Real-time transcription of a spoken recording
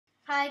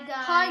Hi guys.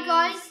 Hi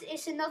guys,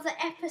 it's another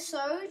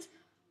episode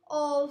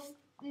of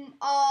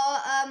our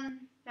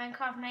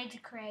Minecraft Major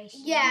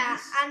Creations. yeah,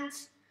 and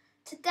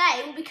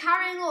today we'll be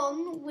carrying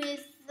on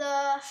with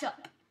the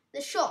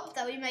shop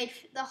that we made,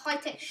 the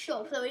high-tech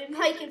shop that we were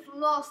making from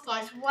last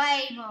time. It's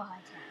way more high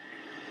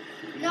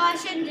tech. No, I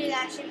shouldn't do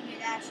that.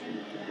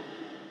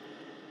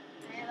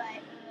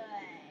 Wait.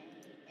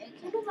 Okay.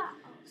 What was that?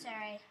 Oh,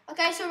 sorry.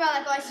 Okay, sorry about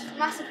that, guys.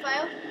 Massive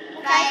fail.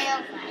 Fail.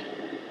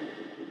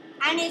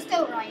 And it's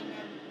still raining.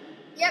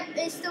 Yep,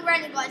 it's still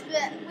raining, guys.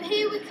 But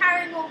here we're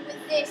carrying on with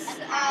this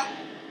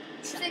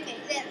thingy.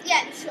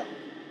 Yeah, the shop.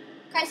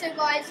 Okay, so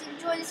guys,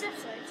 enjoy this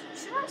episode.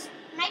 Should I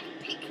make it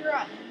pick your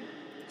own?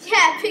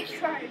 Yeah, pick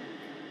your own.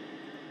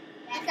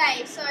 Yeah.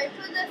 Okay, so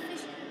put the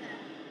fish in there.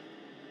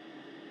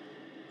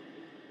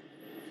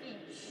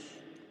 Fish.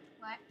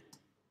 What?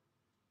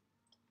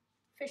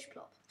 Fish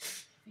plop.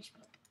 Fish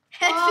plop.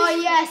 Oh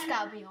Fish yes, plop.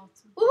 that would be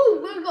awesome.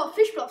 Ooh, we've got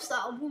fish plop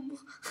style.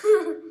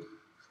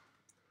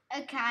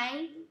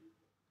 Okay.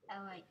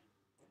 Oh wait.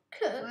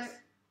 Cooked?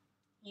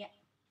 Yeah.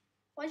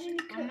 Why did you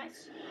need I'll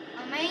cooked?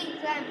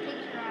 make them pick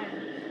your own.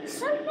 It's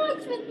so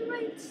nice when the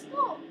rain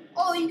stops.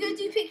 Oh, you're going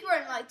to do pick your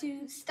own, like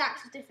do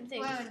stacks of different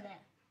things. Where is it?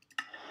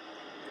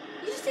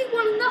 You just did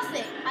one of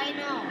nothing. I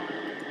know.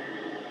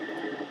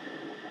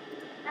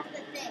 That's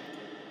the thing.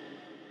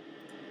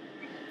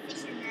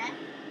 Fish in there.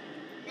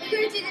 You're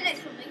going to do the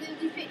next one. You're going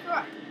to do pick your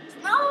own.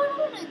 No, I'm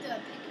not going to do a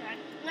pick your own.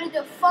 I'm going to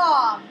do a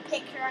farm.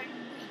 Pick your own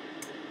wheat.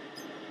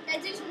 Yeah,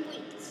 do some wheat.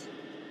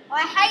 Oh, I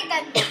hate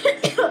them.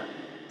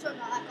 Sorry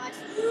about that, guys.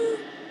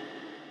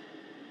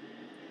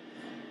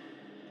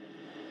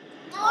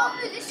 No,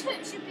 this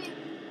hook should be.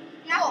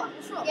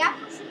 What's wrong? The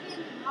apple should be in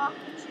the market.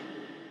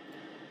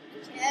 Who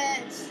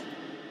cares?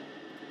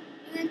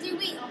 You're going to do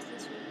wheat after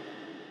this one?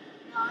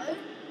 No,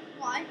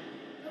 Why?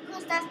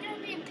 because that's going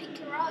to be a pick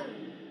your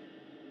own.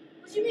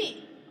 What do you mean?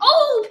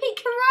 Oh,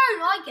 pick your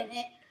own. I get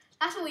it.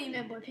 That's what you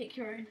meant by pick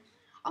your own.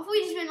 I thought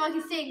you just meant like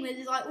a thing where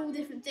there's like all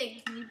different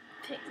things and you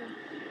pick them.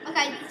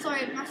 Okay,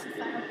 sorry, massive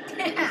fail.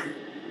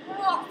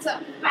 What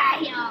a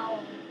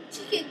fail!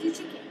 Chicken, do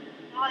chicken.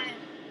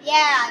 Yeah,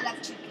 I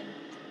love chicken.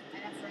 I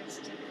love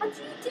roast chicken. How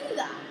do you do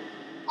that?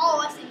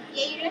 Oh, I see.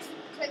 Yeah, you just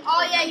click.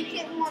 Oh, yeah, you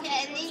click click on one, it,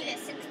 and click then you on get it.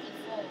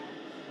 64.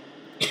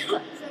 So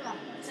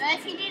So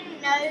if you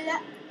didn't know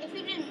that,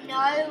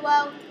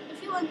 well,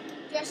 if you want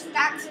just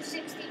stacks of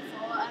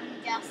 64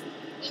 just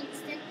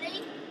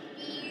instantly,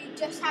 you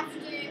just have to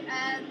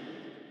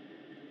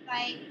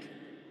like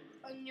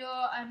on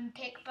your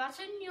pick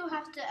button, you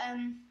have to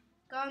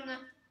go on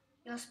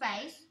your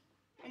space,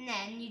 and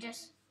then you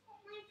just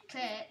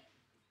click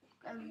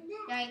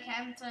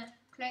to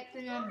click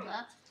the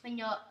number when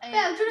you're. Belle, do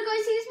you want to go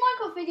see this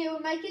Minecraft video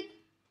we're making?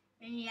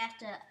 Then you have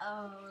to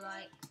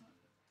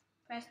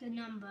press the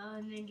number,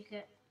 and then you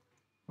get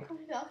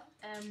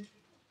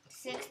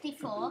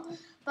 64.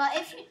 But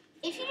if you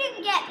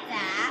didn't get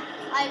that,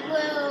 I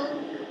will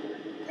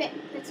put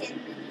in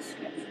the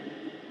description.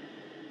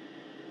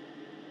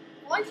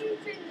 Why do you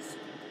think this?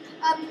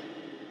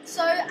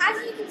 So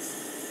as you can,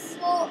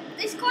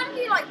 this kind of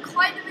be like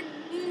kind of a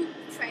new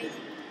training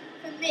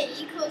for me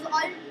because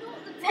I'm not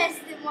the best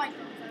in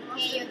Minecraft.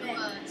 Yeah, you're the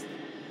worst.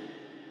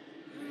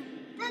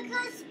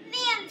 Because me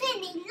and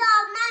Vinny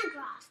love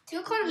Minecraft.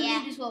 You're kind of a Yeah.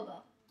 noob as well,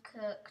 Belle.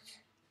 Cooked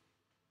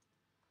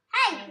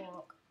Hey,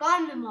 pork. But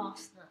I'm the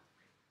master.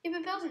 Yeah,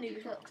 but Belle's a noob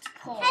as well. Cooked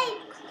pork. hey,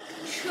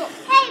 Sure.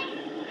 hey,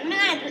 I'm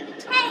gonna put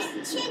the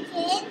hey,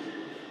 chicken.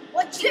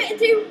 What chicken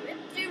do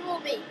raw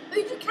meat? Oh,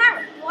 you do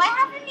carrot. Do I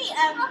have any? I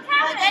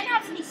carrot. don't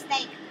have any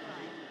steak,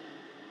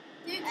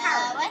 do Do I?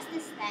 carrot. Where's the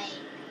steak?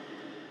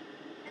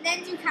 And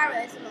then do carrot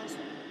as the last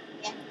one.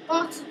 Yeah,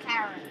 butter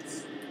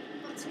carrots.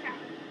 What's carrot?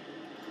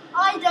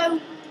 I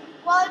don't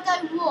want,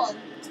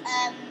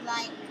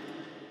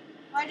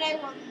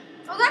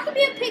 Oh, that could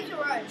be a pick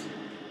your own.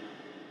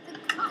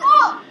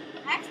 oh,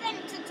 I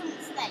accidentally took some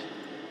steak.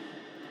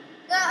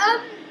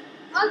 The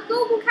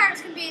normal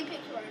carrots can be in pick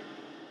your own.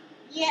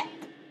 Yeah,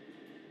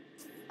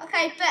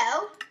 Okay,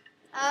 Belle.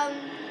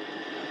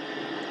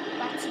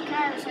 butter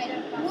carrots, I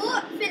don't know.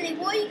 What, Philly?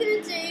 What are you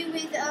gonna do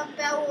with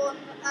Belle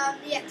on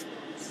the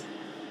Xbox?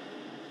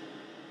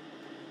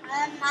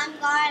 I'm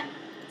going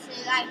to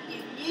do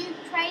new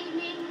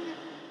training,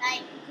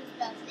 because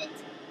Bell's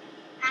little.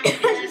 And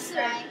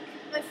Sorry.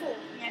 No, 4.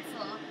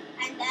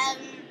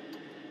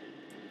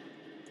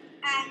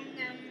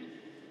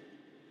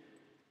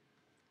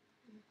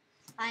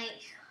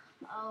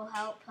 I'll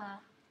help her,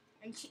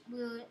 and she can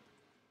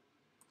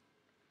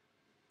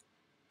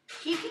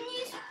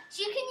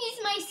use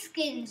my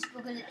skins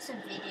because it's a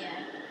video.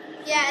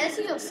 Yeah, let's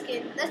use your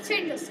skin. Let's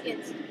change your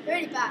skins. They're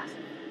really bad.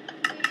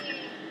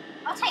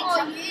 I'll take Oh,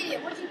 some. you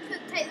idiot! What did you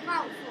take them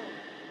out for?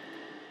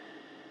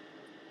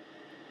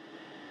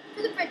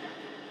 For the bread back.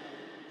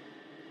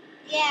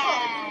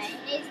 Yeah,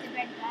 here's the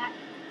bread back.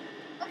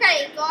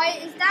 Okay,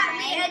 guys, is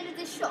that the end of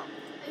this shop?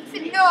 Are you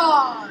finished?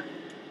 No,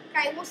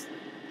 Okay, what's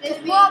there's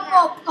really one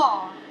now? more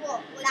part.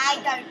 What? I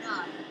don't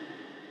know.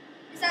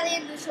 Is that the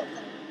end of the shop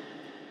then?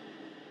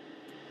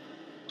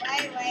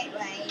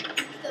 Wait.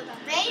 Still done.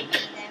 Maybe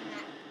then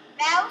that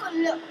got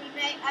look,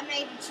 I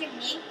made a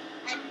chimney,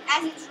 and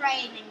as it's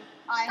raining,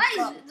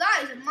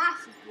 That is a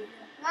massive video.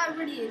 That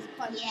really is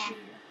quite a Yeah. big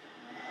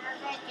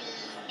video.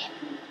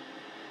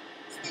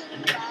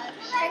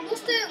 Okay,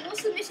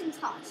 What's the missing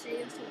touch? So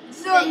you're talking the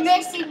sticks.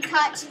 missing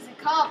touch is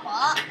a car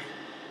park.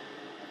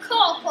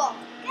 Car park.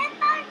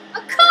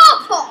 A car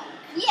park.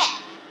 Yeah.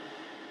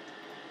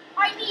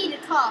 I need a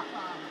car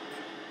park.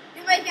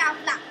 You're making out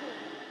of black wool.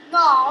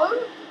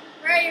 No.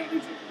 Very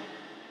original.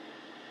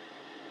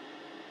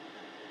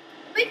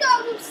 Make it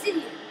out of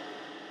obsidian.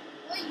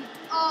 What are you?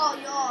 Oh,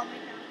 you are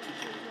making out of black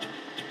wool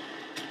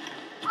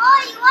as well.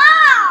 Oh, you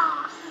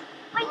are.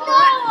 I Oh,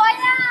 know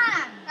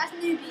I am. That's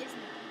newbie, isn't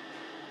it?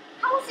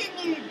 How's it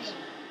newbie?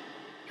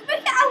 You make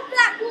it out of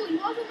black wool. You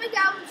might as well make it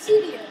out of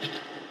obsidian.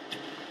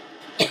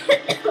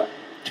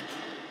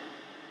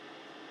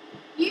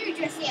 You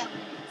just see how it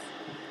is.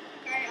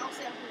 Okay, I'll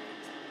say after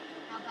this.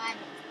 How bad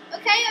it is.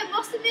 Okay, I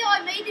must admit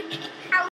I made him how